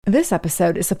This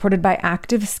episode is supported by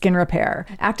Active Skin Repair.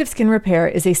 Active Skin Repair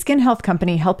is a skin health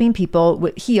company helping people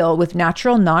heal with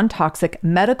natural, non-toxic,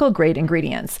 medical-grade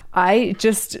ingredients. I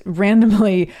just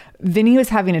randomly, Vinny was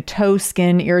having a toe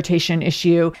skin irritation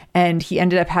issue, and he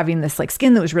ended up having this like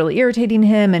skin that was really irritating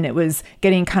him, and it was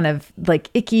getting kind of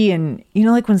like icky, and you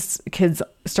know, like when kids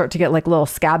start to get like little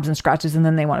scabs and scratches and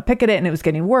then they want to pick at it, and it was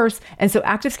getting worse. And so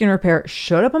Active Skin Repair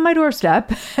showed up on my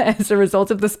doorstep as a result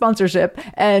of the sponsorship,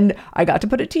 and I got to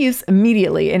put it to use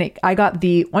immediately. And I got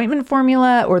the ointment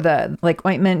formula, or the like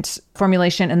ointment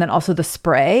formulation, and then also the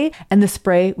spray, and the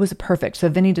spray was perfect. So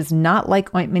Vinny does not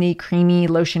like ointmenty, creamy,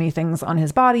 lotiony things on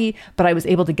his body, but I was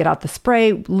able to get out the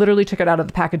spray, literally took it out of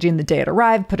the packaging the day it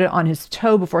arrived, put it on his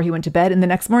toe before he went to bed. And the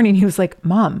next morning he was like,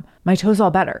 "Mom, my toe's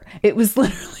all better." It was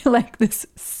literally like this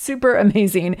super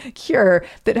amazing cure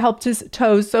that helped his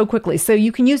toes so quickly. So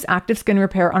you can use Active Skin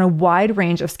Repair on a wide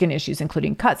range of skin issues,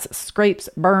 including cuts, scrapes,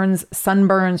 burns,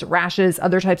 sunburns, rashes,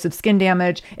 other types of skin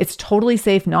damage. It's totally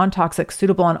safe, non-toxic,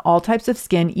 suitable on all types of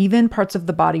skin, even parts of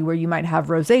the body where you might have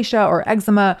rosacea or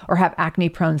eczema or have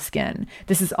acne-prone skin.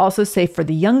 This is also safe for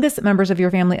the youngest members of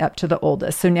your family up to the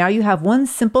oldest. So now you have one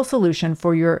simple solution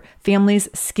for your family's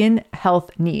skin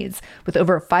health needs. With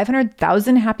over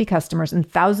 500,000 happy customers and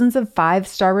thousands of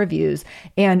 5-star reviews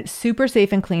and super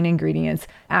safe and clean ingredients,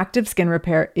 Active Skin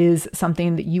Repair is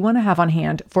something that you want to have on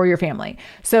hand for your family.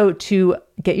 So to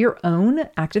get your own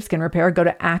Active Skin Repair, go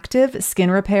to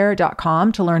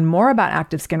activeskinrepair.com to learn more about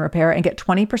Active Skin Repair and get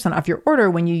 20% off your order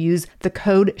when you use the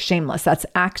code SHAMELESS. That's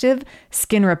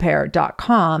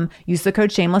activeskinrepair.com. Use the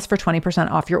code SHAMELESS for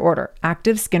 20% off your order.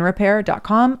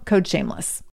 activeskinrepair.com, code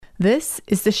SHAMELESS. This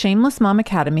is the Shameless Mom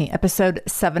Academy, episode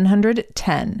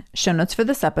 710. Show notes for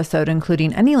this episode,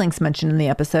 including any links mentioned in the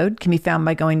episode, can be found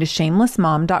by going to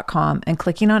shamelessmom.com and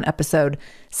clicking on episode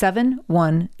 710.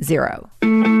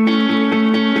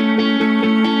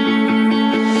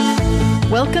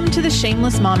 Welcome to the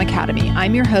Shameless Mom Academy.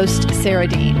 I'm your host, Sarah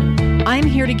Dean. I'm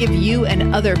here to give you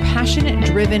and other passionate,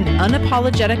 driven,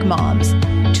 unapologetic moms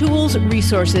tools,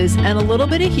 resources, and a little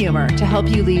bit of humor to help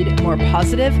you lead more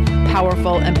positive,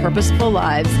 powerful, and purposeful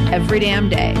lives every damn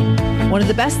day. One of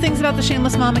the best things about the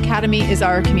Shameless Mom Academy is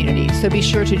our community, so be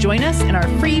sure to join us in our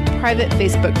free private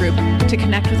Facebook group to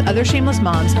connect with other shameless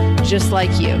moms just like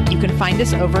you. You can find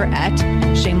us over at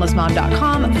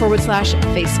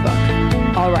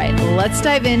shamelessmom.com/Facebook. All right, let's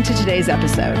dive into today's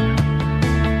episode.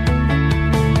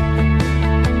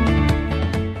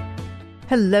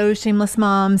 Hello, shameless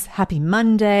moms. Happy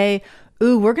Monday.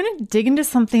 Ooh, we're going to dig into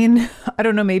something, I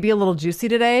don't know, maybe a little juicy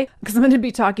today, because I'm going to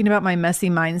be talking about my messy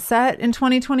mindset in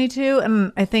 2022.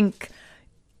 And I think,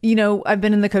 you know, I've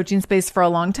been in the coaching space for a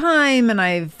long time, and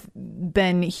I've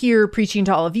been here preaching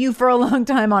to all of you for a long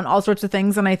time on all sorts of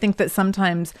things. And I think that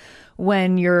sometimes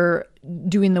when you're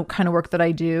doing the kind of work that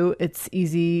I do, it's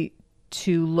easy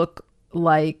to look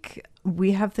like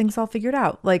we have things all figured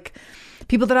out. Like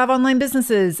people that have online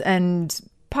businesses and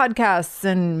podcasts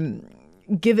and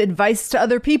give advice to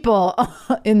other people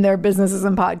in their businesses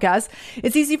and podcasts.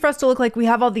 It's easy for us to look like we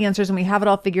have all the answers and we have it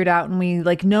all figured out, and we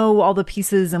like know all the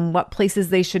pieces and what places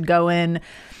they should go in.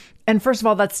 And first of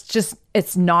all,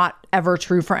 it's not ever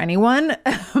true for anyone.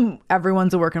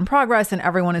 Everyone's a work in progress, and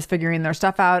everyone is figuring their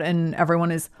stuff out, and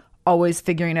everyone is always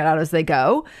figuring it out as they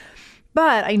go.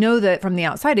 But I know that from the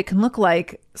outside, it can look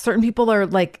like certain people are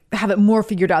like, have it more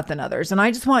figured out than others. And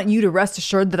I just want you to rest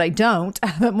assured that I don't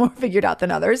have it more figured out than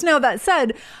others. Now, that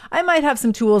said, I might have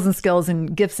some tools and skills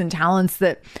and gifts and talents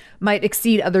that might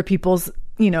exceed other people's,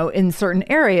 you know, in certain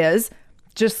areas.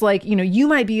 Just like, you know, you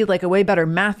might be like a way better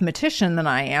mathematician than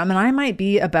I am, and I might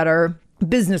be a better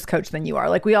business coach than you are.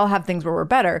 Like we all have things where we're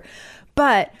better.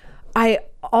 But I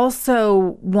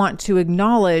also want to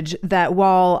acknowledge that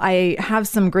while I have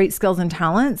some great skills and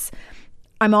talents,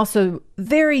 I'm also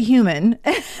very human.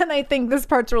 And I think this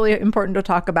part's really important to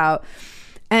talk about.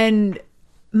 And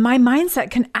my mindset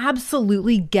can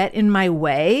absolutely get in my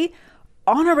way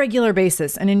on a regular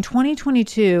basis. And in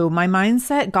 2022, my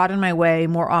mindset got in my way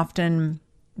more often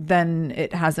than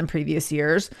it has in previous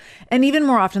years, and even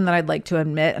more often than I'd like to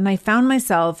admit. And I found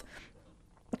myself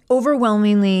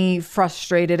overwhelmingly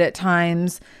frustrated at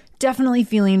times, definitely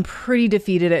feeling pretty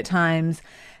defeated at times,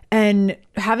 and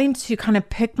having to kind of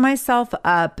pick myself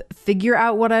up, figure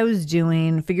out what I was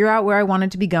doing, figure out where I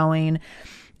wanted to be going,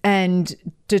 and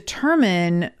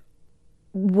determine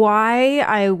why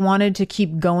I wanted to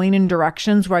keep going in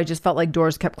directions where I just felt like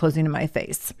doors kept closing in my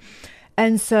face.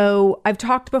 And so I've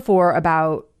talked before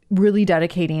about really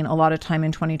dedicating a lot of time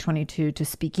in 2022 to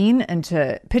speaking and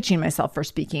to pitching myself for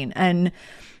speaking. And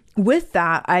with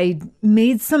that, I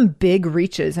made some big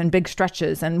reaches and big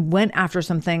stretches and went after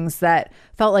some things that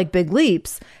felt like big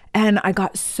leaps. And I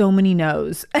got so many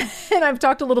no's. And I've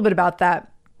talked a little bit about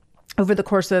that over the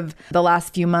course of the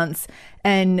last few months.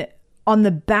 And on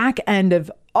the back end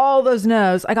of all those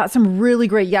no's, I got some really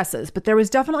great yeses. But there was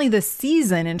definitely this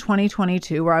season in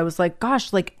 2022 where I was like,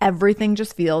 gosh, like everything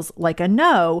just feels like a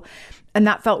no. And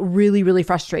that felt really, really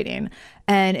frustrating.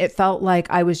 And it felt like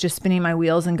I was just spinning my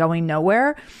wheels and going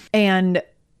nowhere. And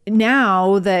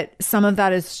now that some of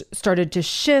that has started to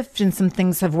shift and some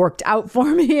things have worked out for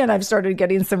me and I've started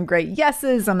getting some great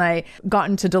yeses and I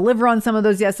gotten to deliver on some of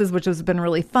those yeses, which has been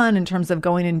really fun in terms of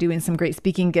going and doing some great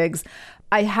speaking gigs.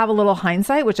 I have a little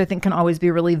hindsight, which I think can always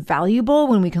be really valuable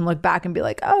when we can look back and be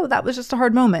like, oh, that was just a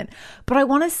hard moment. But I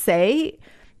want to say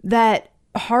that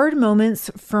hard moments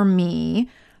for me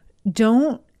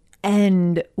don't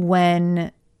end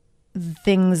when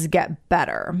things get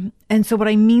better. And so what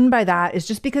I mean by that is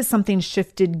just because something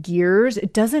shifted gears,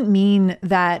 it doesn't mean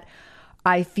that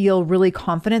I feel really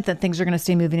confident that things are going to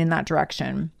stay moving in that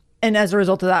direction. And as a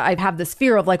result of that, I have this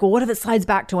fear of like, well, what if it slides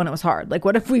back to when it was hard? Like,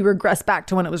 what if we regress back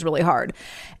to when it was really hard?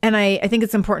 And I think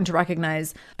it's important to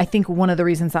recognize, I think one of the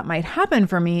reasons that might happen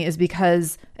for me is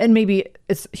because, and maybe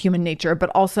it's human nature, but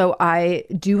also I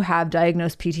do have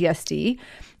diagnosed PTSD.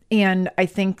 And I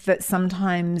think that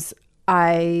sometimes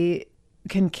I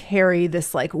can carry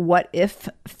this like what if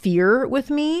fear with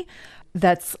me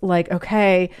that's like,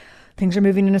 okay, things are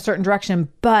moving in a certain direction,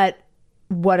 but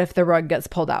what if the rug gets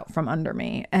pulled out from under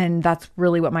me? And that's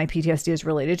really what my PTSD is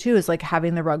related to, is like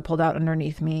having the rug pulled out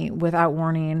underneath me without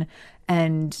warning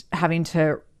and having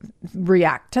to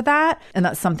react to that. And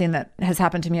that's something that has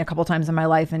happened to me a couple times in my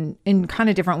life and in kind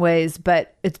of different ways,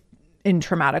 but it's in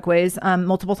traumatic ways,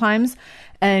 multiple times.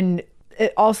 And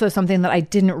it also something that I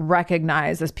didn't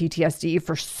recognize as PTSD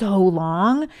for so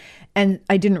long. And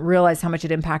I didn't realize how much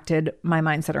it impacted my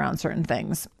mindset around certain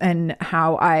things and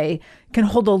how I can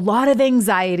hold a lot of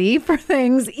anxiety for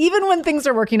things, even when things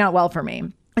are working out well for me.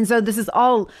 And so this is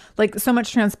all like so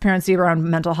much transparency around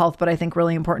mental health, but I think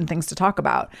really important things to talk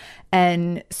about.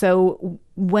 And so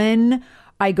when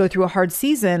I go through a hard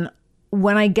season,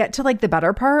 when I get to like the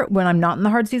better part, when I'm not in the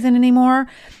hard season anymore,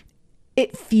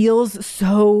 it feels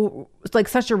so like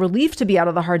such a relief to be out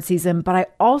of the hard season. But I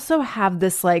also have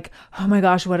this like, oh my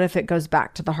gosh, what if it goes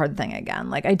back to the hard thing again?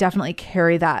 Like I definitely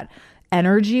carry that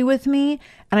energy with me.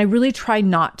 And I really try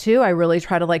not to. I really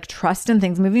try to like trust in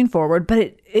things moving forward, but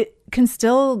it can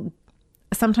still,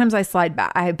 sometimes I slide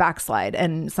back, I backslide.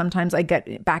 And sometimes I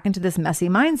get back into this messy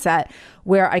mindset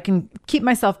where I can keep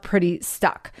myself pretty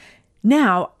stuck.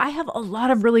 Now, I have a lot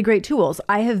of really great tools.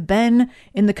 I have been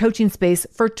in the coaching space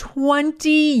for 20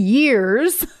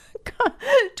 years,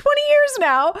 20 years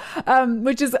now,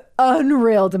 which is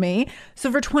unreal to me.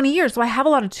 So for 20 years, so I have a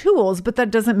lot of tools, but that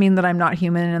doesn't mean that I'm not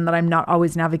human and that I'm not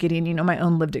always navigating, my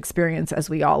own lived experience as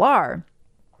we all are.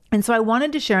 And so I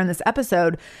wanted to share in this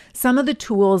episode some of the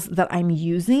tools that I'm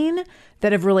using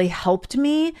that have really helped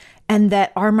me and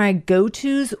that are my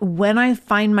go-tos when I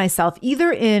find myself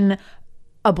either in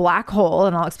a black hole,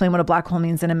 and I'll explain what a black hole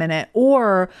means in a minute,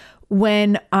 or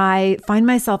when I find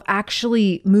myself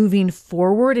actually moving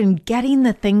forward and getting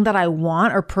the thing that I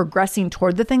want or progressing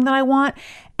toward the thing that I want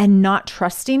and not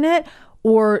trusting it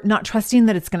or not trusting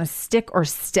that it's going to stick or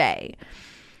stay.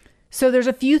 So there's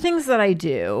a few things that I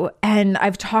do, and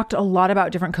I've talked a lot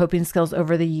about different coping skills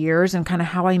over the years and kind of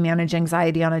how I manage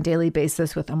anxiety on a daily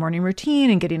basis with a morning routine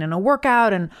and getting in a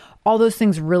workout, and all those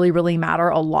things really, really matter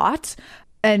a lot.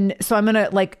 And so I'm going to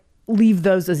like leave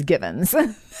those as givens.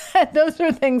 Those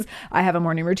are things. I have a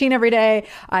morning routine every day.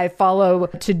 I follow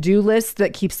to-do lists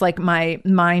that keeps like my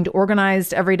mind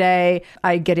organized every day.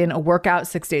 I get in a workout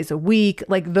 6 days a week.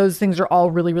 Like those things are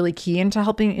all really, really key into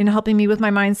helping me with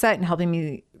my mindset and helping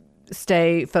me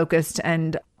stay focused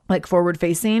and like forward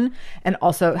facing, and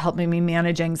also helping me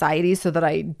manage anxiety so that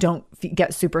I don't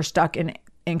get super stuck in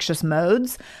anxious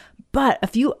modes. But a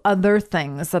few other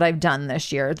things that I've done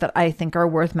this year that I think are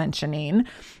worth mentioning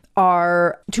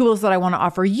are tools that I want to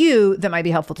offer you that might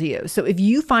be helpful to you. So if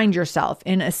you find yourself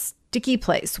in a sticky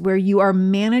place where you are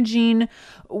managing,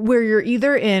 where you're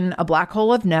either in a black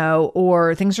hole of no,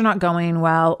 or things are not going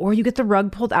well, or you get the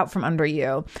rug pulled out from under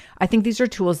you, I think these are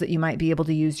tools that you might be able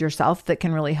to use yourself that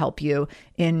can really help you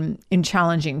in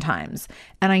challenging times.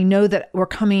 And I know that we're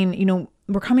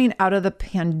coming out of the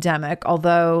pandemic,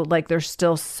 although like there's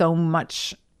still so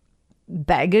much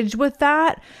baggage with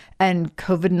that, and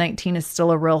COVID-19 is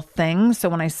still a real thing. So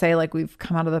when I say like we've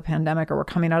come out of the pandemic or we're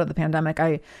coming out of the pandemic,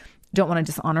 I don't want to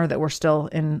dishonor that we're still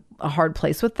in a hard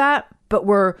place with that, but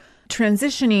we're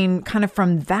transitioning kind of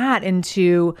from that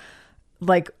into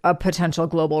like a potential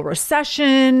global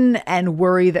recession and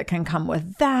worry that can come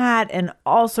with that and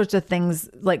all sorts of things,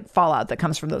 like fallout that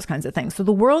comes from those kinds of things. So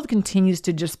the world continues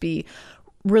to just be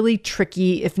really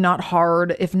tricky, if not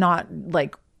hard, if not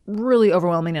like really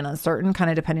overwhelming and uncertain, kind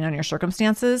of depending on your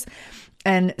circumstances.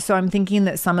 And so I'm thinking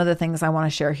that some of the things I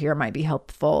want to share here might be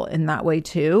helpful in that way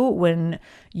too, when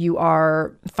you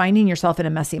are finding yourself in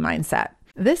a messy mindset.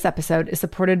 This episode is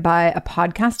supported by a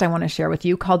podcast I want to share with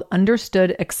you called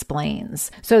Understood Explains.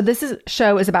 So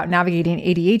show is about navigating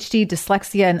ADHD,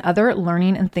 dyslexia, and other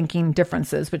learning and thinking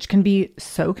differences, which can be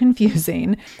so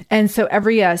confusing. And so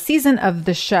every season of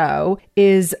the show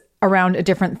is around a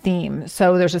different theme.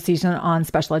 So there's a season on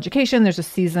special education, there's a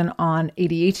season on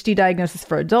ADHD diagnosis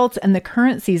for adults, and the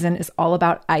current season is all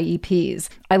about IEPs.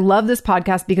 I love this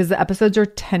podcast because the episodes are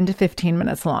 10 to 15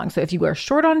 minutes long. So if you are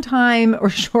short on time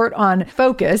or short on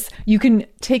focus, you can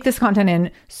take this content in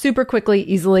super quickly,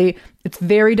 easily. It's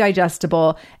very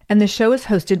digestible. And the show is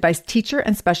hosted by teacher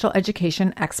and special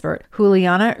education expert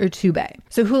Juliana Urtubey.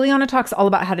 So Juliana talks all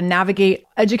about how to navigate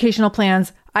educational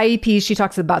plans, IEPs. She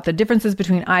talks about the differences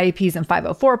between IEPs and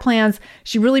 504 plans.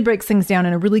 She really breaks things down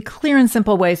in a really clear and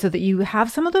simple way so that you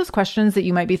have some of those questions that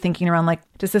you might be thinking around, like,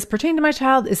 does this pertain to my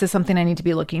child? Is this something I need to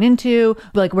be looking into?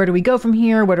 Like, where do we go from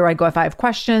here? Where do I go if I have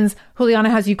questions? Juliana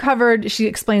has you covered. She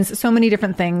explains so many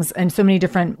different things and so many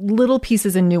different little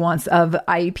pieces and nuance of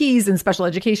IEPs and special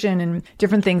education and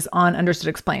different things on Understood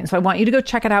Explains. So I want you to go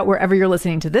check it out wherever you're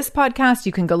listening to this podcast.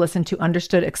 You can go listen to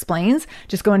Understood Explains.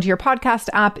 Just go into your podcast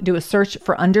app, do a search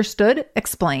for Understood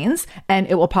Explains, and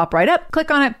it will pop right up.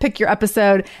 Click on it, pick your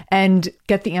episode, and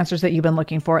get the answers that you've been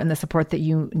looking for and the support that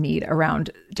you need around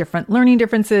different learning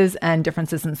differences and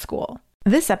differences in school.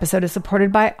 This episode is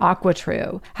supported by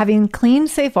AquaTrue. Having clean,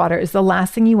 safe water is the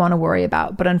last thing you want to worry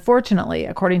about. But unfortunately,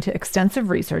 according to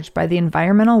extensive research by the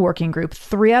Environmental Working Group,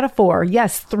 3 out of 4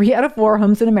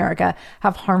 homes in America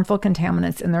have harmful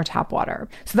contaminants in their tap water.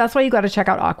 So that's why you got to check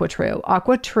out AquaTrue.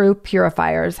 AquaTrue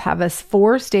purifiers have a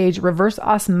 4-stage reverse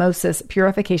osmosis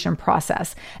purification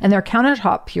process. And their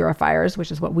countertop purifiers,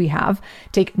 which is what we have,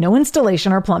 take no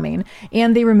installation or plumbing,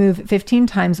 and they remove 15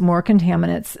 times more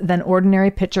contaminants than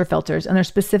ordinary pitcher filters. And they're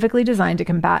specifically designed to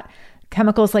combat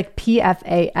chemicals like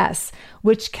PFAS,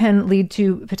 which can lead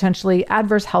to potentially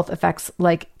adverse health effects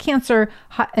like cancer,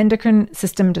 endocrine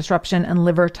system disruption, and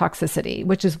liver toxicity,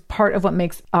 which is part of what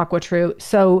makes AquaTrue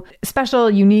so special,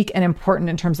 unique, and important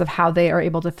in terms of how they are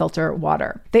able to filter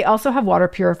water. They also have water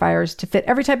purifiers to fit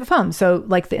every type of home. So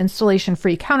like the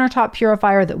installation-free countertop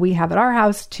purifier that we have at our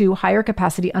house to higher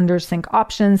capacity under sink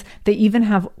options. They even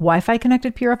have Wi-Fi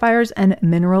connected purifiers and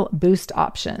mineral boost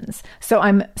options. So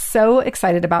I'm so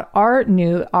excited about our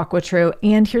new AquaTrue.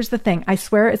 And here's the thing. I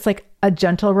swear it's like a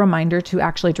gentle reminder to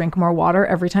actually drink more water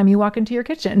every time you walk into your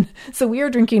kitchen. So we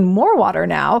are drinking more water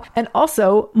now and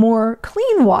also more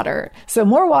clean water. So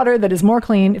more water that is more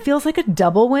clean. It feels like a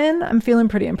double win. I'm feeling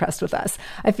pretty impressed with us.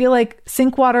 I feel like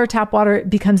sink water, tap water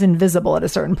becomes invisible at a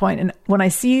certain point. And when I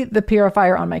see the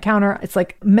purifier on my counter, it's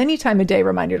like many times a day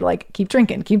reminder to like, keep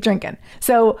drinking, keep drinking.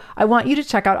 So I want you to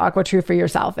check out AquaTrue for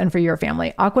yourself and for your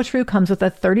family. AquaTrue comes with a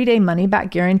 30-day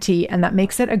money-back guarantee, and that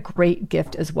makes it a great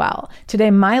gift as well. Today,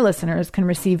 my listeners can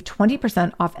receive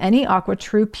 20% off any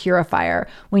AquaTrue purifier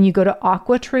when you go to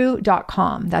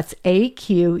aquatrue.com. That's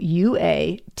AQUATRU.com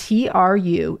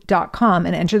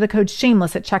and enter the code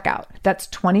shameless at checkout. That's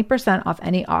 20% off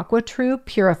any AquaTrue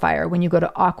purifier when you go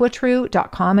to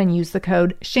aquatrue.com and use the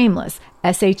code shameless,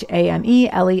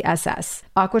 SHAMELESS.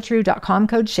 aquatrue.com,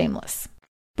 code shameless.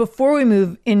 Before we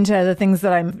move into the things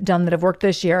that I've done that have worked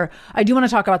this year, I do want to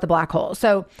talk about the black hole.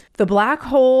 So the black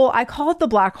hole, I call it the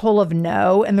black hole of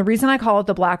no. And the reason I call it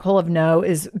the black hole of no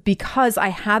is because I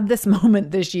had this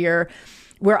moment this year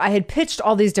where I had pitched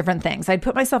all these different things. I'd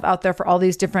put myself out there for all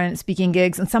these different speaking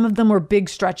gigs, and some of them were big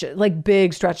stretches.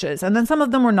 And then some of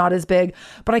them were not as big,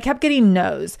 but I kept getting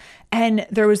no's. And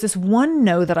there was this one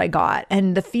no that I got,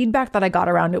 and the feedback that I got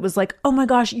around it was like, oh my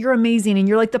gosh, you're amazing. And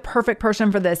you're like the perfect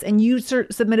person for this. And you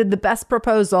submitted the best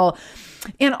proposal.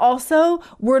 And also,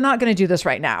 we're not going to do this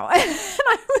right now. And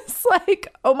I was like,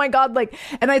 oh my God,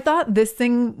 and I thought this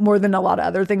thing more than a lot of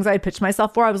other things I had pitched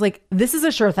myself for, I was like, this is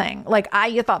a sure thing.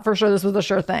 I thought for sure this was a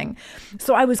sure thing.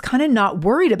 So I was kind of not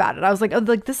worried about it. I was like, oh,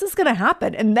 this is going to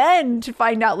happen. And then to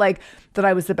find out that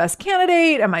I was the best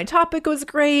candidate and my topic was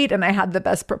great and I had the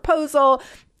best proposal.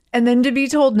 And then to be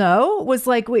told no was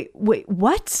like, wait,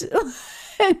 what?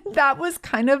 And that was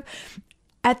kind of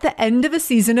at the end of a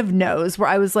season of no's where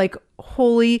I was like,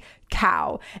 holy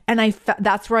cow. And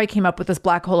that's where I came up with this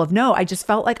black hole of no. I just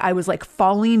felt like I was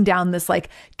falling down this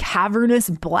cavernous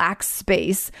black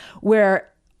space where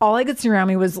all I could see around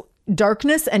me was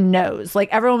darkness and no's. Like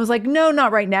everyone was like, no,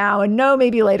 not right now. And no,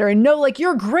 maybe later. And no, like,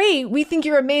 you're great. We think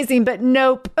you're amazing, but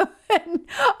nope. And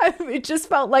it just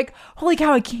felt like, holy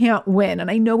cow, I can't win. And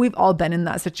I know we've all been in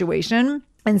that situation.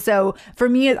 And so for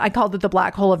me, I called it the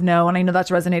black hole of no. And I know that's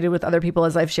resonated with other people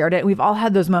as I've shared it. We've all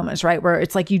had those moments, right? Where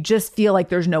it's like, you just feel like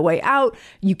there's no way out.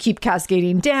 You keep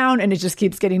cascading down and it just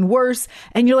keeps getting worse.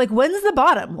 And you're like, when's the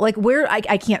bottom? Like where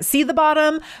I can't see the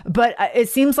bottom, but it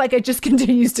seems like it just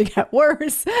continues to get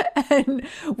worse. And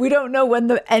we don't know when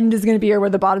the end is going to be or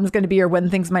where the bottom is going to be or when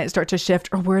things might start to shift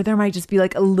or where there might just be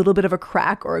like a little bit of a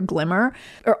crack or a glimmer.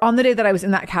 Or on the day that I was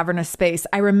in that cavernous space,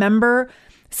 I remember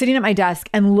sitting at my desk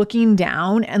and looking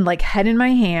down and like head in my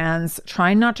hands,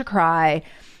 trying not to cry.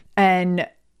 And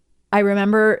I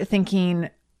remember thinking,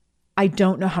 I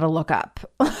don't know how to look up.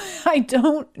 I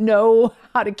don't know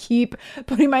how to keep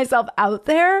putting myself out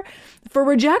there for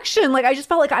rejection. Like I just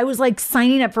felt like I was like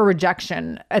signing up for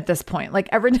rejection at this point. Like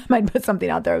every time I'd put something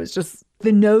out there, it was just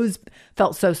the no's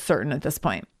felt so certain at this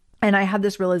point. And I had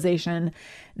this realization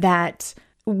that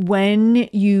when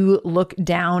you look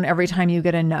down every time you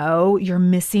get a no, you're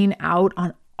missing out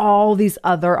on all these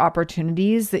other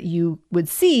opportunities that you would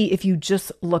see if you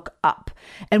just look up.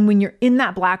 And when you're in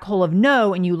that black hole of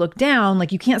no and you look down,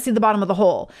 like you can't see the bottom of the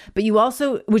hole, but you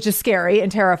also, which is scary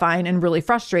and terrifying and really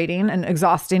frustrating and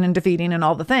exhausting and defeating and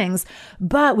all the things.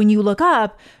 But when you look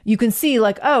up, you can see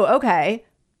like, oh, okay,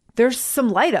 there's some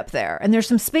light up there and there's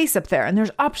some space up there and there's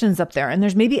options up there and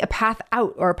there's maybe a path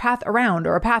out or a path around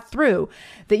or a path through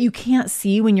that you can't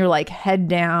see when you're like head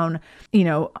down, you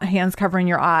know, hands covering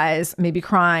your eyes, maybe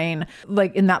crying,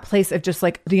 like in that place of just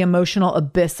like the emotional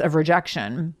abyss of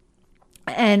rejection.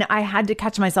 And I had to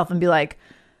catch myself and be like,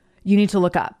 you need to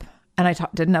look up. And I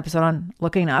did an episode on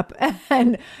looking up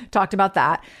and talked about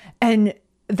that. And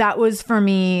that was for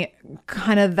me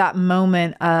kind of that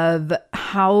moment of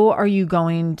how are you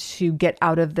going to get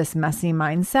out of this messy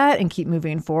mindset and keep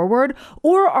moving forward?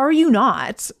 Or are you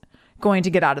not going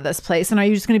to get out of this place? And are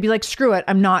you just going to be like, screw it,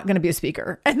 I'm not going to be a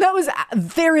speaker? And that was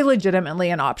very legitimately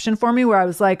an option for me where I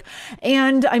was like,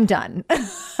 and I'm done.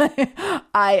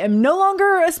 I am no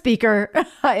longer a speaker.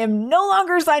 I am no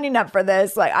longer signing up for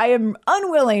this. Like I am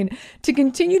unwilling to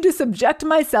continue to subject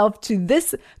myself to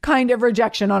this kind of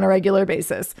rejection on a regular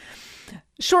basis.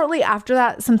 Shortly after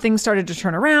that, some things started to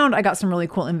turn around. I got some really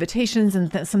cool invitations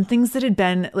and some things that had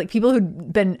been like people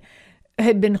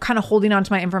had been kind of holding on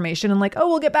to my information and like, oh,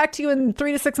 we'll get back to you in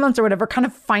 3 to 6 months or whatever, kind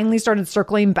of finally started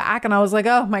circling back. And I was like,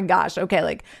 oh my gosh, okay,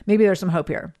 like maybe there's some hope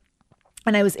here.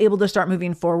 And I was able to start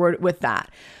moving forward with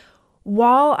that.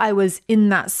 While I was in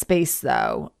that space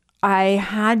though, I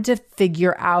had to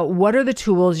figure out what are the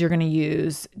tools you're going to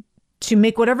use to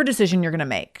make whatever decision you're going to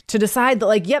make, to decide that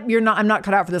like, yep, I'm not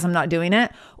cut out for this. I'm not doing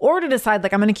it. Or to decide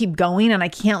like, I'm going to keep going and I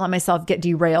can't let myself get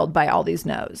derailed by all these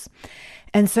no's.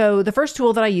 And so the first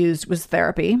tool that I used was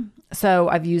therapy. So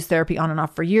I've used therapy on and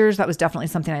off for years. That was definitely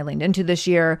something I leaned into this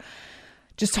year.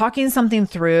 Just talking something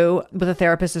through with a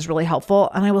therapist is really helpful.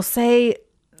 And I will say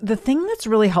the thing that's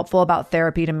really helpful about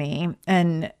therapy to me,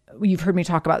 and you've heard me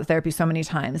talk about therapy so many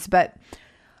times, but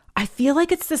I feel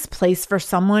like it's this place for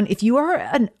someone, if you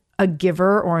are a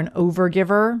giver or an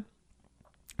overgiver,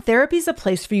 therapy is a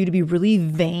place for you to be really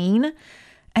vain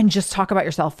and just talk about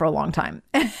yourself for a long time.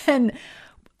 And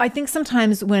I think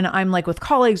sometimes when I'm like with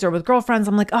colleagues or with girlfriends,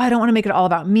 I'm like, oh, I don't want to make it all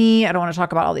about me. I don't want to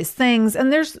talk about all these things.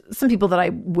 And there's some people that I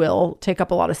will take up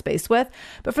a lot of space with.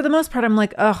 But for the most part, I'm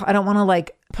like, oh, I don't want to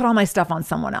like put all my stuff on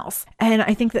someone else. And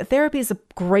I think that therapy is a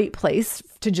great place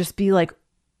to just be like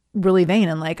really vain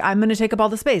and like, I'm going to take up all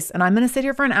the space and I'm going to sit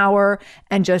here for an hour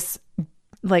and just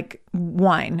like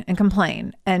whine and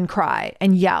complain and cry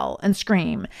and yell and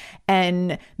scream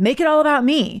and make it all about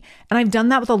me. And I've done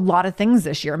that with a lot of things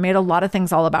this year, made a lot of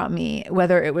things all about me,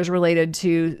 whether it was related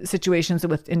to situations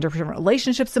with different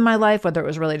relationships in my life, whether it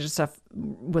was related to stuff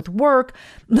with work,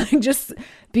 like just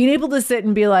being able to sit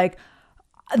and be like,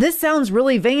 this sounds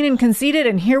really vain and conceited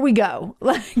and here we go.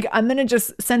 Like I'm going to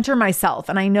just center myself.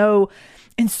 And I know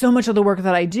in so much of the work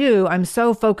that I do, I'm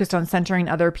so focused on centering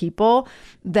other people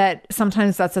that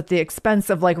sometimes that's at the expense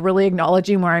of like really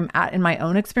acknowledging where I'm at in my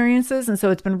own experiences. And so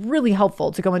it's been really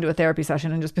helpful to go into a therapy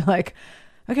session and just be like,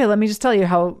 okay, let me just tell you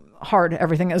how hard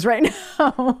everything is right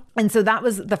now. And so that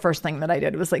was the first thing that I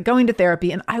did, was like going to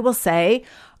therapy. And I will say,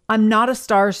 I'm not a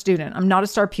star student. I'm not a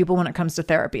star pupil when it comes to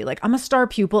therapy. Like I'm a star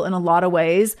pupil in a lot of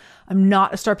ways. I'm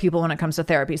not a star pupil when it comes to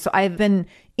therapy. So I've been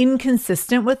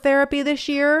inconsistent with therapy this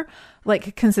year,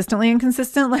 like consistently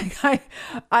inconsistent. Like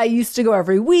I used to go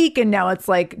every week and now it's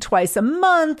like twice a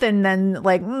month and then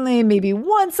like maybe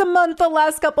once a month the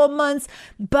last couple of months.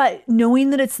 But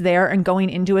knowing that it's there and going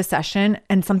into a session,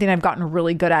 and something I've gotten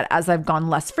really good at as I've gone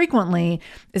less frequently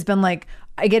has been like,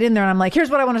 I get in there and I'm like, here's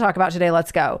what I want to talk about today.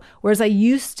 Let's go. Whereas I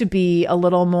used to be a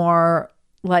little more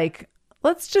like,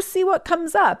 let's just see what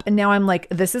comes up. And now I'm like,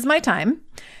 this is my time.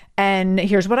 And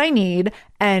here's what I need,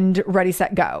 and ready,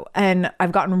 set, go. And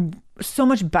I've gotten so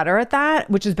much better at that,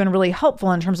 which has been really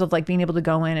helpful in terms of like being able to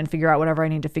go in and figure out whatever I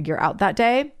need to figure out that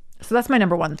day. So that's my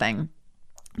number one thing.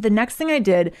 The next thing I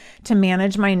did to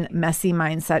manage my messy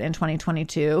mindset in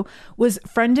 2022 was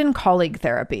friend and colleague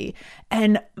therapy.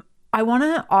 And I want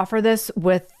to offer this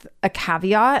with a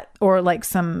caveat or like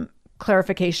some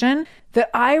clarification that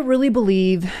I really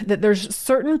believe that there's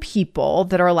certain people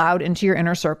that are allowed into your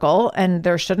inner circle, and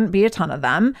there shouldn't be a ton of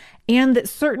them, and that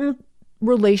certain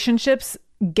relationships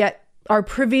are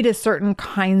privy to certain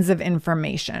kinds of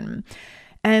information.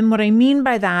 And what I mean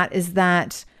by that is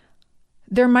that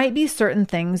there might be certain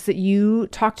things that you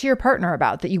talk to your partner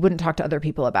about that you wouldn't talk to other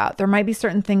people about. There might be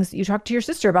certain things that you talk to your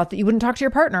sister about that you wouldn't talk to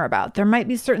your partner about. There might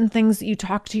be certain things that you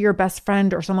talk to your best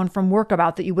friend or someone from work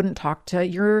about that you wouldn't talk to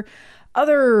your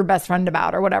other best friend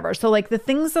about or whatever. So like the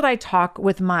things that I talk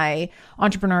with my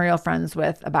entrepreneurial friends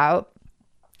about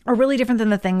are really different than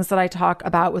the things that I talk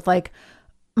about with like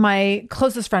my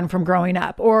closest friend from growing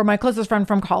up or my closest friend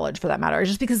from college for that matter,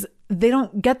 just because they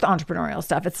don't get the entrepreneurial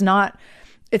stuff. It's not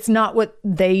what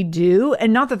they do,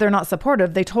 and not that they're not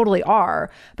supportive, they totally are.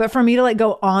 But for me to like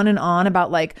go on and on about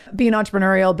like being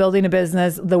entrepreneurial, building a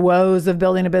business, the woes of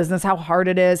building a business, how hard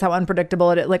it is, how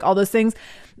unpredictable it is, like all those things,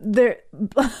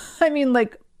 I mean,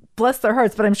 like bless their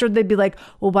hearts, but I'm sure they'd be like,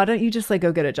 well, why don't you just like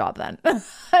go get a job then?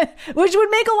 Which would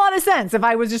make a lot of sense if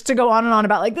I was just to go on and on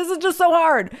about like, this is just so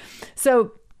hard.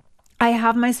 So I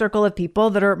have my circle of people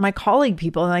that are my colleague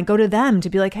people, and I go to them to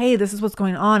be like, hey, this is what's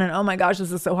going on. And oh my gosh,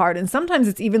 this is so hard. And sometimes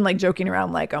it's even like joking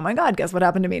around like, oh my God, guess what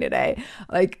happened to me today?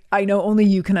 Like, I know only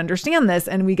you can understand this.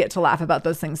 And we get to laugh about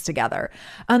those things together.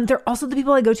 They're also the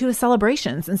people I go to with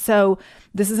celebrations. And so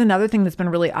this is another thing that's been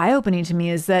really eye-opening to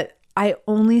me is that I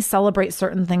only celebrate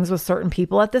certain things with certain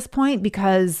people at this point,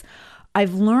 because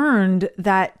I've learned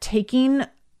that taking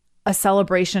a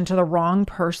celebration to the wrong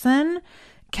person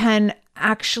can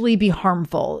actually be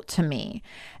harmful to me.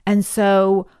 And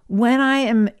so when I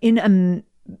am in a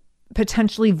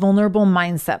potentially vulnerable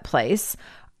mindset place,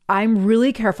 I'm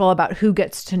really careful about who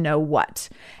gets to know what.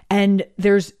 And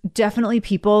there's definitely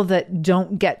people that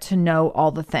don't get to know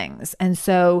all the things. And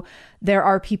so there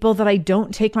are people that I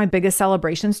don't take my biggest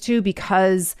celebrations to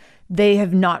because they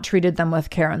have not treated them with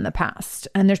care in the past.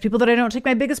 And there's people that I don't take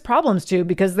my biggest problems to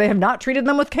because they have not treated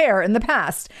them with care in the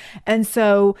past. And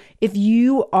so if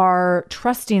you are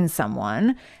trusting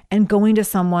someone and going to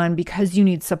someone because you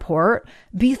need support,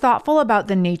 be thoughtful about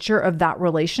the nature of that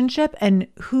relationship and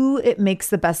who it makes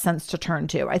the best sense to turn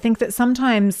to. I think that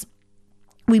sometimes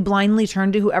we blindly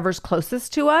turn to whoever's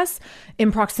closest to us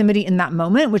in proximity in that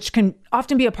moment, which can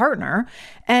often be a partner,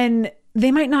 and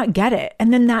they might not get it.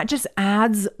 And then that just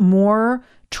adds more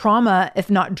trauma, if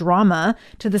not drama,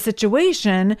 to the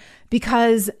situation,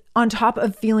 because on top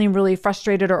of feeling really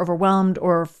frustrated or overwhelmed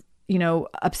or,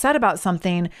 upset about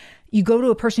something, you go to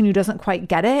a person who doesn't quite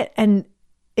get it, and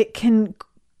it can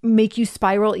make you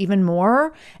spiral even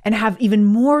more and have even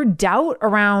more doubt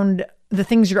around the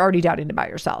things you're already doubting about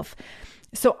yourself.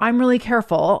 So I'm really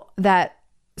careful that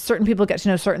certain people get to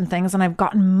know certain things, and I've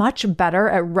gotten much better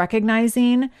at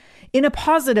recognizing in a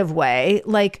positive way,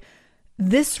 like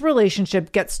this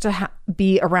relationship gets to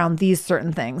be around these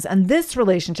certain things, and this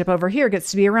relationship over here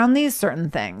gets to be around these certain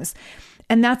things.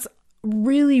 And that's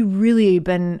really, really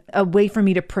been a way for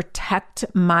me to protect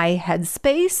my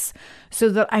headspace so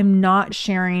that I'm not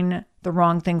sharing the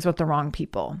wrong things with the wrong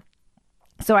people.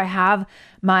 So I have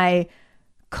my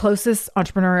closest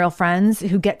entrepreneurial friends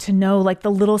who get to know like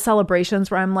the little celebrations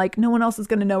where I'm like, no one else is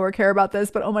going to know or care about this,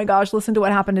 but oh my gosh, listen to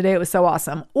what happened today. It was so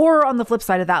awesome. Or on the flip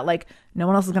side of that, like no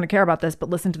one else is going to care about this, but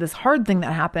listen to this hard thing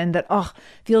that happened that,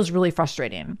 feels really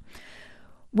frustrating.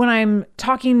 When I'm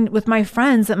talking with my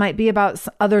friends, it might be about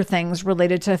other things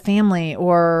related to family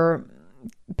or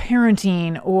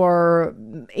parenting or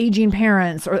aging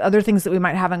parents or other things that we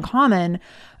might have in common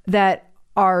that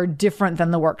are different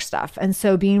than the work stuff. And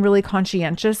so being really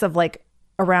conscientious of like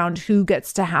around who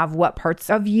gets to have what parts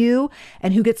of you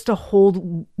and who gets to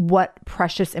hold what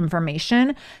precious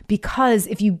information, because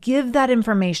if you give that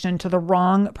information to the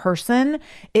wrong person,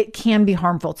 it can be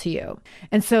harmful to you.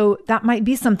 And so that might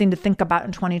be something to think about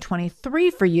in 2023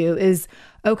 for you is,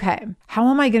 okay, how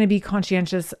am I going to be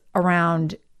conscientious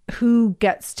around who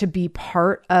gets to be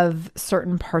part of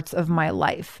certain parts of my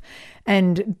life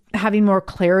and having more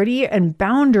clarity and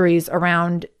boundaries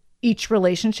around each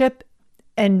relationship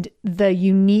and the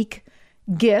unique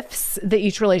gifts that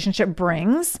each relationship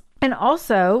brings, and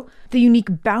also the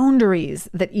unique boundaries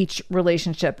that each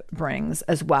relationship brings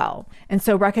as well. And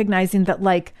so recognizing that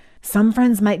like some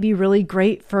friends might be really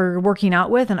great for working out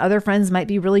with, and other friends might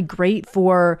be really great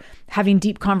for having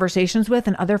deep conversations with,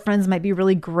 and other friends might be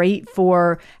really great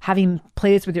for having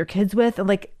plays with your kids with, and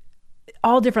like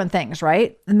all different things,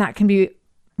 right? And that can be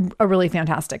a really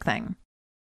fantastic thing.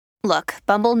 Look,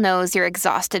 Bumble knows you're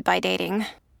exhausted by dating.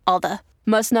 All the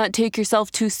must not take yourself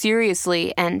too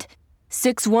seriously and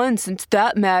 6'1" since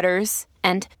that matters.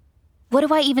 And what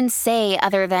do I even say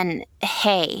other than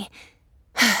hey?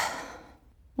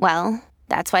 Well,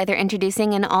 that's why they're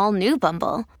introducing an all-new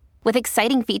Bumble with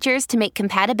exciting features to make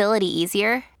compatibility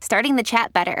easier, starting the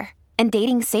chat better, and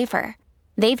dating safer.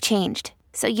 They've changed,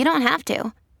 so you don't have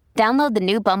to. Download the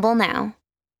new Bumble now.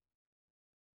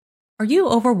 Are you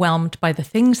overwhelmed by the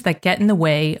things that get in the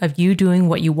way of you doing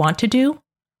what you want to do?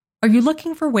 Are you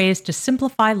looking for ways to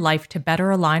simplify life to better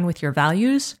align with your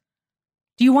values?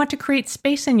 Do you want to create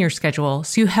space in your schedule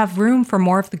so you have room for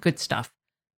more of the good stuff?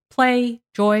 Play,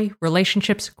 joy,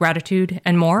 relationships, gratitude,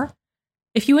 and more?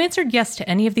 If you answered yes to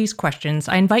any of these questions,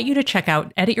 I invite you to check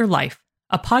out Edit Your Life,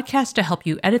 a podcast to help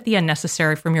you edit the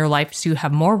unnecessary from your life so you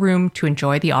have more room to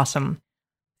enjoy the awesome.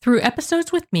 Through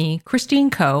episodes with me, Christine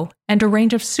Coe, and a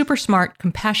range of super smart,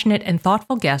 compassionate, and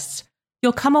thoughtful guests,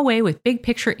 you'll come away with big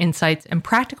picture insights and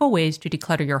practical ways to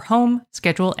declutter your home,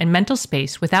 schedule, and mental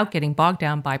space without getting bogged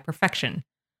down by perfection.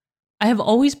 I have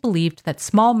always believed that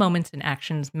small moments and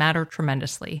actions matter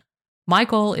tremendously. My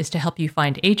goal is to help you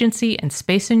find agency and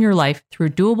space in your life through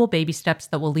doable baby steps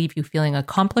that will leave you feeling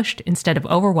accomplished instead of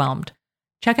overwhelmed.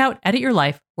 Check out Edit Your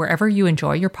Life wherever you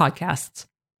enjoy your podcasts.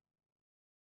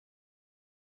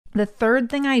 The third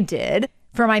thing I did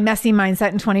for my messy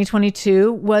mindset in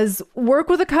 2022 was work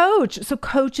with a coach. So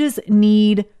coaches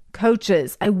need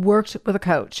coaches. I worked with a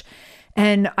coach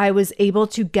and I was able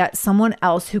to get someone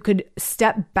else who could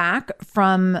step back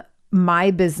from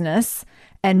my business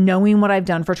and knowing what I've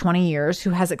done for 20 years,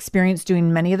 who has experience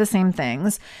doing many of the same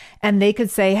things. And they could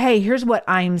say, hey, here's what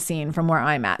I'm seeing from where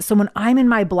I'm at. So when I'm in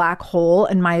my black hole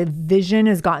and my vision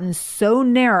has gotten so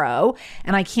narrow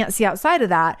and I can't see outside of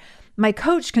that, my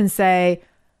coach can say,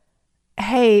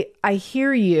 hey, I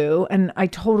hear you and I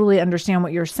totally understand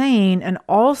what you're saying. And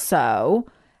also,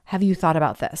 have you thought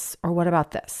about this? Or what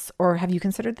about this? Or have you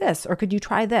considered this? Or could you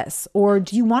try this? Or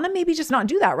do you want to maybe just not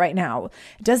do that right now?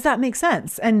 Does that make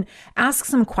sense? And ask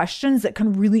some questions that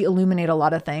can really illuminate a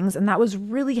lot of things. And that was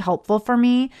really helpful for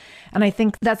me. And I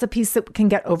think that's a piece that can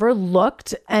get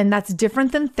overlooked, and that's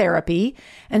different than therapy.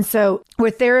 And so where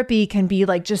therapy can be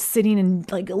like just sitting and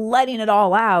like letting it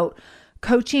all out,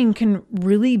 coaching can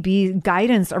really be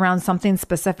guidance around something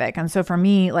specific. And so for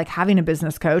me, like having a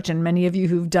business coach, and many of you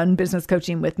who've done business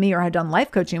coaching with me or have done life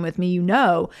coaching with me, you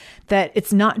know that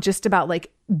it's not just about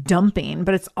like dumping,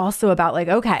 but it's also about like,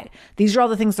 okay, these are all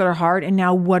the things that are hard. And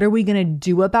now what are we going to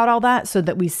do about all that so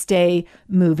that we stay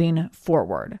moving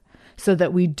forward, so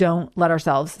that we don't let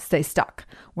ourselves stay stuck?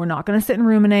 We're not going to sit and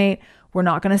ruminate. We're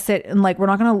not going to sit and like, we're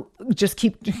not going to just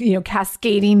keep,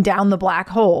 cascading down the black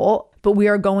hole, but we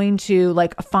are going to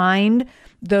like find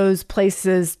those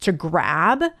places to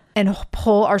grab and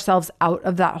pull ourselves out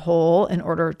of that hole in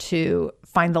order to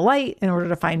find the light, in order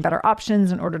to find better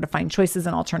options, in order to find choices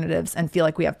and alternatives and feel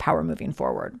like we have power moving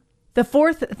forward. The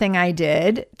fourth thing I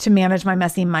did to manage my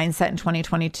messy mindset in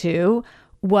 2022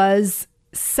 was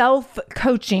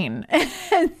self-coaching.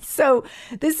 And so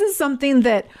this is something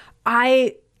that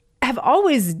I have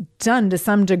always done to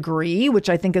some degree, which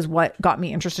I think is what got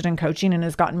me interested in coaching and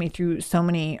has gotten me through so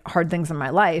many hard things in my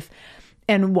life,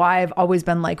 and why I've always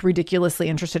been like ridiculously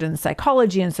interested in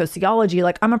psychology and sociology.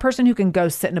 Like I'm a person who can go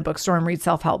sit in a bookstore and read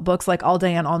self-help books like all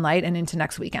day and all night and into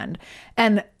next weekend.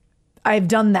 And I've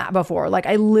done that before. Like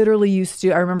I literally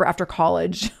I remember after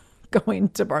college going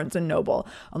to Barnes and Noble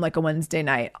on like a Wednesday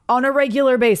night on a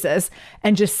regular basis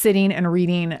and just sitting and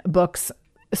reading books,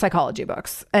 psychology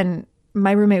books. And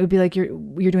my roommate would be like, you're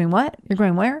doing what? You're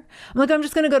going where? I'm like, I'm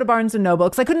just going to go to Barnes and Noble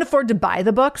because I couldn't afford to buy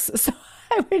the books. So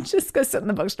I would just go sit in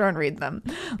the bookstore and read them.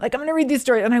 Like, I'm going to read these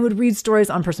stories. And I would read stories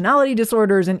on personality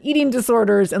disorders and eating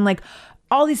disorders and like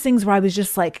all these things where I was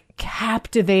just like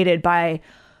captivated by,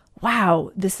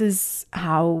 wow, this is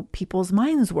how people's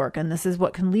minds work. And this is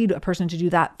what can lead a person to do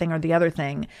that thing or the other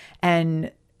thing.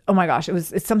 And oh my gosh,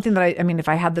 it's something that I mean, if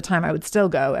I had the time, I would still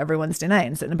go every Wednesday night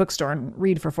and sit in a bookstore and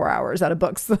read for 4 hours out of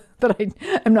books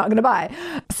that I'm not going to buy.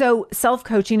 So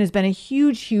self-coaching has been a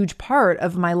huge, huge part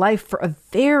of my life for a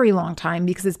very long time,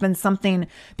 because it's been something,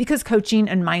 because coaching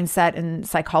and mindset and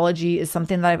psychology is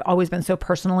something that I've always been so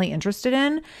personally interested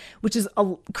in, which has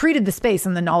created the space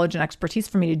and the knowledge and expertise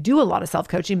for me to do a lot of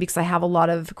self-coaching because I have a lot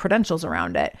of credentials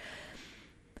around it.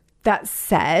 That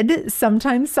said,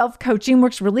 sometimes self-coaching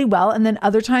works really well. And then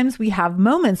other times we have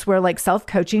moments where like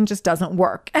self-coaching just doesn't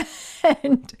work.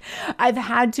 And I've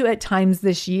had to, at times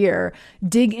this year,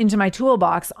 dig into my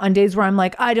toolbox on days where I'm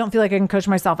like, I don't feel like I can coach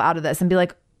myself out of this, and be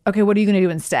like, okay, what are you going to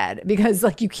do instead? Because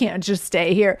like, you can't just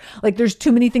stay here. Like, there's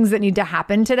too many things that need to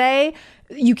happen today.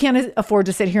 You can't afford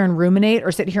to sit here and ruminate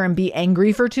or sit here and be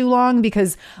angry for too long,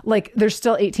 because like there's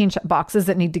still 18 boxes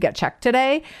that need to get checked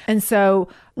today. And so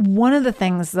one of the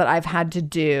things that I've had to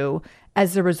do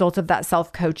as a result of that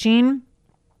self-coaching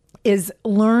is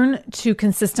learn to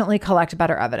consistently collect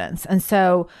better evidence. And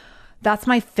so that's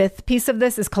my fifth piece of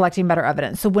this, is collecting better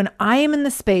evidence. So when I am in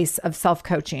the space of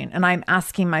self-coaching and I'm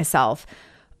asking myself,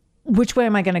 which way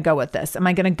am I going to go with this? Am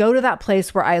I going to go to that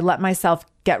place where I let myself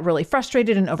get really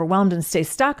frustrated and overwhelmed and stay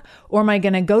stuck? Or am I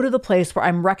going to go to the place where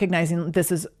I'm recognizing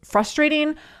this is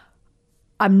frustrating?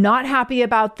 I'm not happy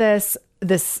about this.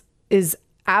 This is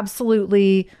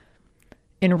absolutely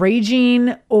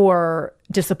enraging or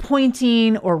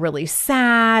disappointing or really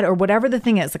sad or whatever the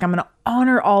thing is. Like, I'm going to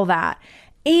honor all that.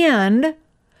 And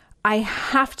I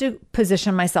have to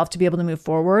position myself to be able to move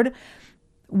forward.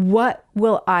 What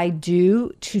will I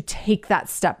do to take that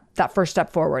first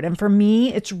step forward? And for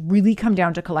me, it's really come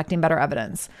down to collecting better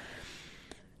evidence.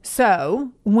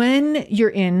 So when you're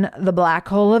in the black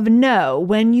hole of no,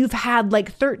 when you've had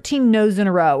like 13 no's in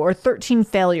a row, or 13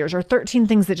 failures, or 13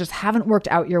 things that just haven't worked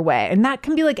out your way, and that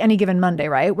can be like any given Monday,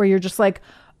 right? Where you're just like,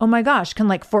 oh my gosh, can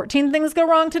like 14 things go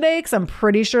wrong today? Because I'm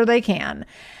pretty sure they can.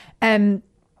 And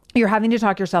you're having to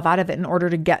talk yourself out of it in order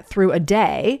to get through a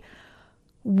day.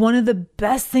 One of the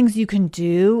best things you can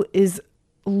do is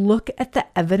look at the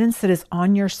evidence that is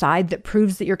on your side that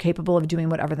proves that you're capable of doing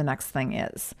whatever the next thing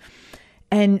is.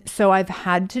 And so I've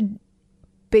had to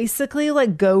basically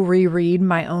like go reread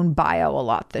my own bio a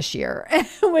lot this year,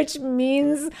 which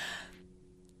means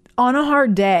on a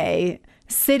hard day,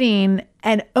 sitting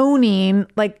and owning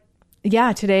like,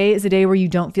 yeah, today is a day where you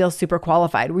don't feel super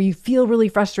qualified, where you feel really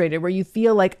frustrated, where you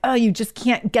feel like, oh, you just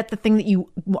can't get the thing that you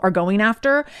are going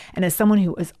after. And as someone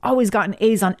who has always gotten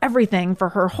A's on everything for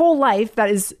her whole life, that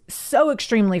is so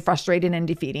extremely frustrating and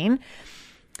defeating.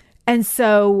 And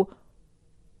so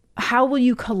how will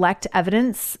you collect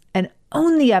evidence and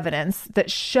own the evidence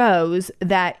that shows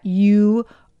that you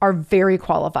are very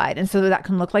qualified? And so that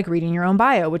can look like reading your own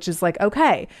bio, which is like,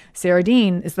 okay, Sarah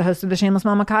Dean is the host of the Shameless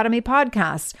Mom Academy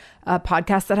podcast, a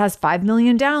podcast that has 5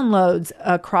 million downloads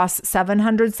across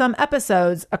 700 some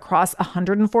episodes across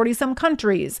 140 some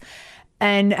countries,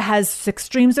 and has 6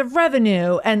 streams of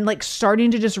revenue, and like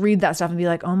starting to just read that stuff and be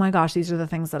like, oh my gosh, these are the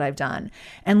things that I've done.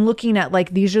 And looking at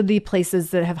like, these are the places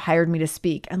that have hired me to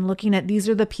speak, and looking at these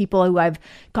are the people who I've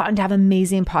gotten to have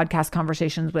amazing podcast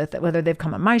conversations with, whether they've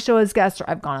come on my show as guests or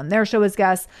I've gone on their show as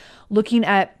guests, looking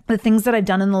at the things that I've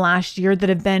done in the last year that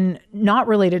have been not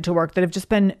related to work, that have just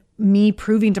been me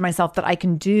proving to myself that I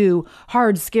can do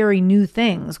hard, scary, new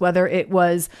things, whether it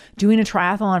was doing a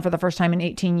triathlon for the first time in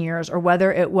 18 years, or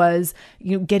whether it was,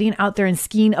 getting out there and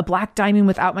skiing a black diamond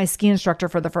without my ski instructor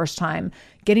for the first time,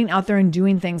 getting out there and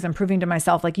doing things and proving to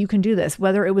myself, like, you can do this,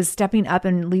 whether it was stepping up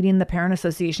and leading the parent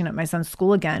association at my son's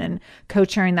school again and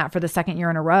co-chairing that for the second year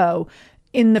in a row.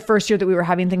 In the first year that we were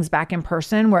having things back in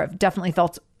person, where it definitely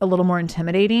felt a little more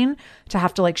intimidating to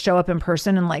have to like show up in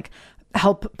person and like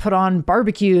help put on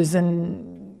barbecues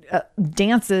and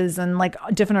dances and like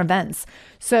different events.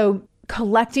 So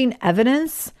collecting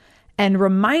evidence and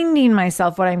reminding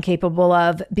myself what I'm capable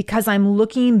of, because I'm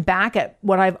looking back at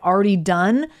what I've already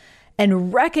done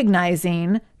and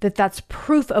recognizing that that's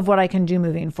proof of what I can do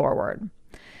moving forward.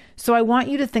 So I want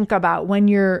you to think about, when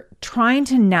you're trying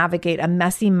to navigate a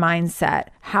messy mindset,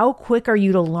 how quick are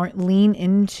you to lean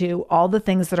into all the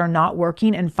things that are not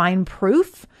working and find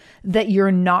proof that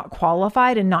you're not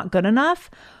qualified and not good enough?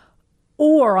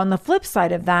 Or on the flip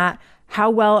side of that,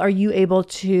 how well are you able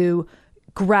to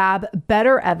grab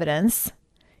better evidence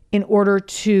in order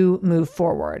to move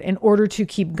forward, in order to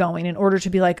keep going, in order to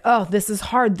be like, oh, this is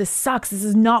hard, this sucks, this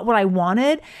is not what I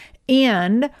wanted,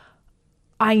 and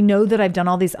I know that I've done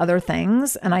all these other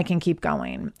things and I can keep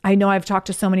going. I know I've talked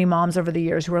to so many moms over the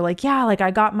years who are like, yeah, like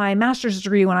I got my master's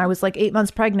degree when I was like 8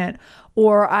 months pregnant,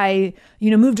 or I,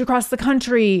 moved across the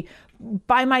country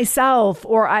by myself,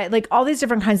 or I like all these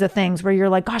different kinds of things where you're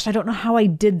like, gosh, I don't know how I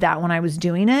did that when I was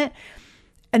doing it.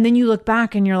 And then you look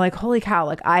back and you're like, holy cow,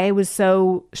 like I was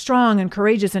so strong and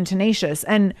courageous and tenacious.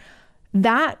 And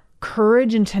that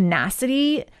courage and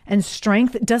tenacity and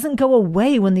strength doesn't go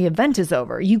away when the event is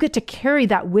over. You get to carry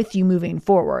that with you moving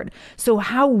forward. So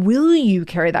how will you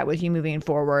carry that with you moving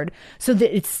forward so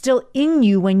that it's still in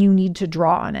you when you need to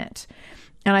draw on it?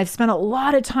 And I've spent a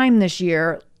lot of time this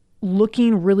year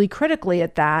looking really critically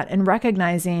at that and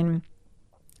recognizing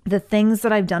the things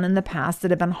that I've done in the past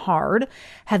that have been hard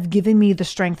have given me the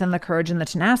strength and the courage and the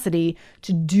tenacity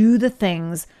to do the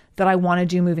things that I want to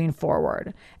do moving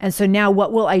forward. And so now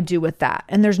what will I do with that?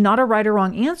 And there's not a right or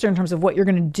wrong answer in terms of what you're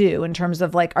going to do, in terms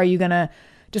of like, are you going to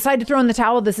decide to throw in the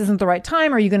towel? This isn't the right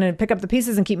time. Are you going to pick up the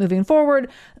pieces and keep moving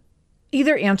forward?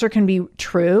 Either answer can be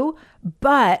true,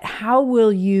 but how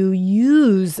will you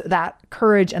use that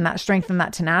courage and that strength and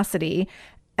that tenacity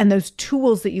and those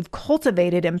tools that you've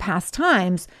cultivated in past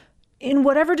times in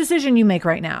whatever decision you make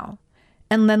right now?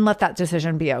 And then let that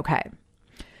decision be okay.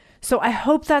 So I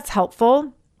hope that's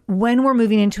helpful. When we're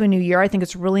moving into a new year, I think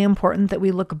it's really important that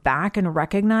we look back and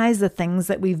recognize the things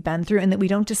that we've been through and that we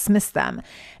don't dismiss them.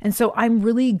 And so I'm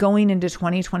really going into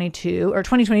 2022 or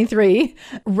 2023,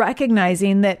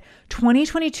 recognizing that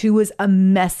 2022 was a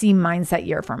messy mindset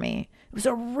year for me. It was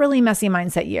a really messy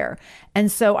mindset year.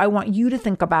 And so I want you to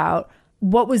think about,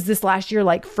 what was this last year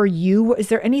like for you? Is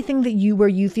there anything that where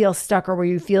you feel stuck or where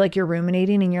you feel like you're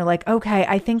ruminating and you're like, okay,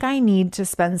 I think I need to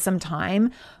spend some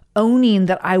time owning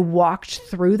that I walked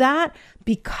through that,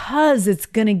 because it's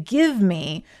going to give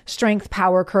me strength,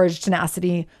 power, courage,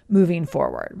 tenacity moving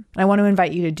forward. I want to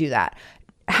invite you to do that.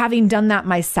 Having done that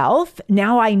myself,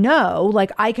 now I know,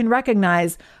 like I can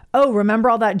recognize, oh, remember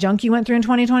all that junk you went through in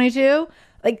 2022?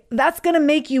 Like that's going to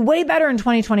make you way better in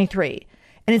 2023.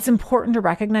 And it's important to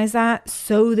recognize that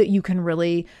so that you can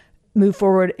really move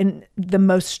forward in the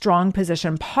most strong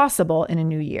position possible in a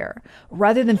new year.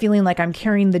 Rather than feeling like I'm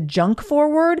carrying the junk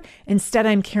forward, instead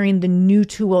I'm carrying the new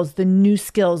tools, the new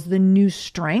skills, the new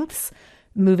strengths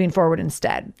moving forward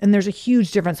instead. And there's a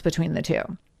huge difference between the two.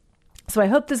 So I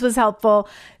hope this was helpful.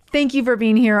 Thank you for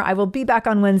being here. I will be back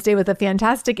on Wednesday with a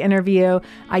fantastic interview.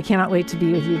 I cannot wait to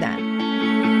be with you then.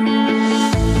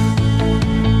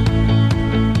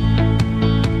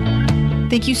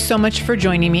 Thank you so much for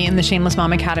joining me in the Shameless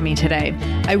Mom Academy today.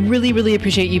 I really, really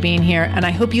appreciate you being here, and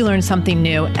I hope you learned something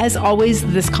new. As always,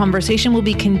 this conversation will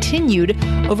be continued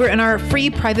over in our free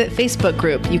private Facebook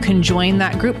group. You can join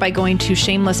that group by going to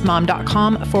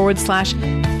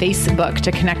shamelessmom.com/Facebook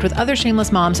to connect with other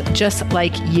shameless moms just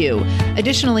like you.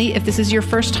 Additionally, if this is your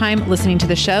first time listening to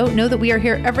the show, know that we are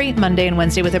here every Monday and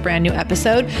Wednesday with a brand new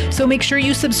episode. So make sure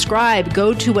you subscribe.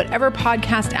 Go to whatever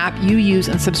podcast app you use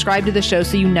and subscribe to the show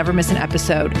so you never miss an episode.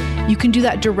 You can do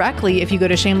that directly if you go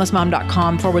to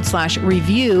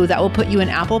shamelessmom.com/review. That will put you in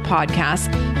Apple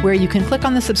Podcasts, where you can click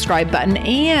on the subscribe button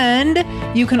and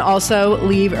you can also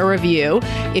leave a review.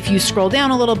 If you scroll down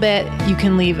a little bit, you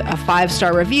can leave a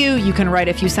 5-star review. You can write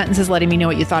a few sentences letting me know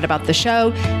what you thought about the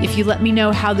show. If you let me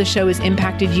know how the show has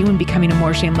impacted you in becoming a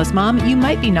more shameless mom, you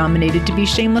might be nominated to be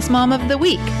Shameless Mom of the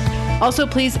Week. Also,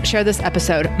 please share this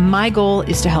episode. My goal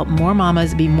is to help more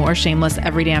mamas be more shameless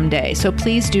every damn day. So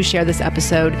please do share this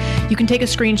episode. You can take a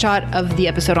screenshot of the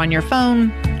episode on your phone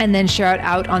and then share it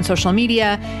out on social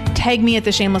media. Tag me at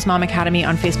the Shameless Mom Academy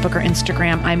on Facebook or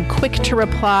Instagram. I'm quick to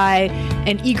reply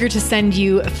and eager to send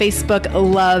you Facebook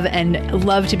love and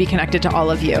love to be connected to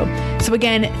all of you. So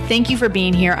again, thank you for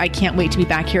being here. I can't wait to be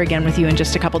back here again with you in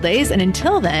just a couple days. And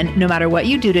until then, no matter what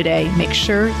you do today, make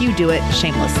sure you do it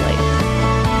shamelessly.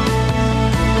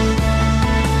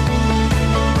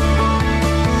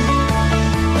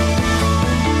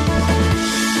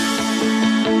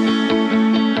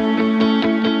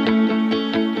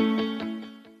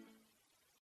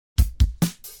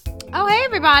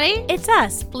 Everybody, it's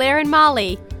us, Blair and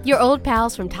Molly, your old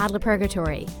pals from Toddler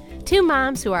Purgatory. Two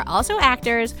moms who are also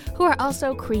actors, who are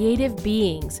also creative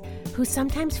beings, who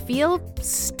sometimes feel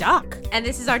stuck. And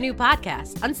this is our new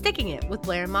podcast, Unsticking It with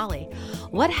Blair and Molly.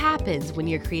 What happens when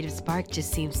your creative spark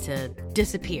just seems to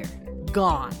disappear?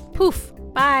 Gone. Poof.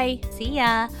 Bye. See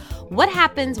ya. What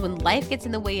happens when life gets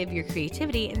in the way of your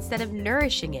creativity instead of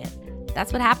nourishing it?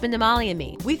 That's what happened to Molly and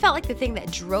me. We felt like the thing that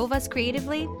drove us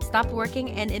creatively stopped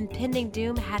working, and impending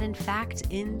doom had in fact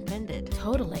impended.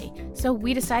 Totally. So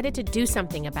we decided to do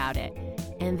something about it.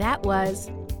 And that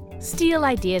was steal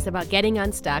ideas about getting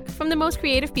unstuck from the most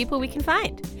creative people we can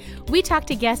find. We talk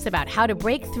to guests about how to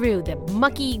break through the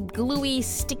mucky, gluey,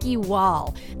 sticky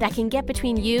wall that can get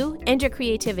between you and your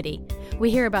creativity. We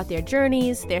hear about their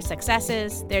journeys, their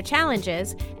successes, their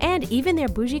challenges, and even their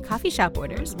bougie coffee shop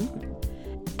orders.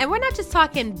 And we're not just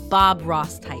talking Bob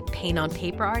Ross type paint on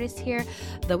paper artists here,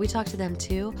 though we talk to them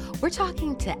too. We're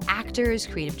talking to actors,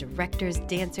 creative directors,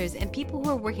 dancers, and people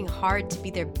who are working hard to be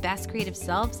their best creative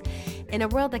selves in a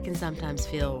world that can sometimes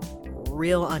feel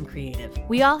real uncreative.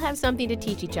 We all have something to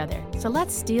teach each other, so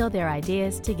let's steal their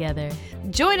ideas together.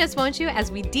 Join us, won't you,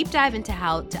 as we deep dive into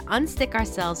how to unstick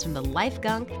ourselves from the life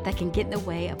gunk that can get in the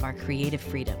way of our creative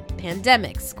freedom.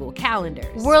 Pandemics, school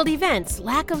calendars, World events,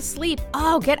 lack of sleep.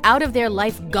 Oh, get out of their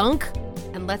life gunk.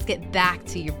 and let's get back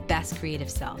to your best creative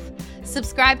self.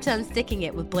 Subscribe to Unsticking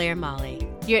It with Blair and Molly.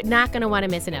 You're not going to want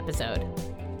to miss an episode.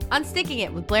 Unsticking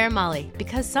It with Blair and Molly,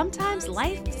 because sometimes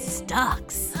life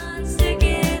sucks.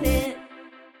 Unsticking